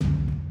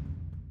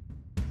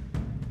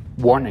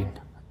Warning: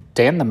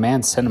 Dan the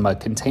Man Cinema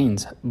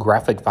contains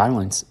graphic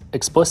violence,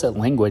 explicit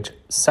language,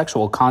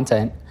 sexual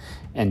content,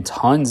 and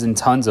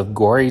tons of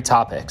gory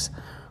topics.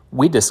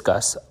 We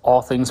discuss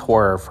all things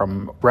horror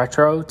from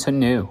retro to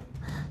new.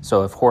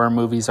 So if horror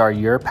movies are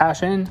your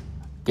passion,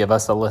 give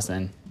us a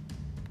listen.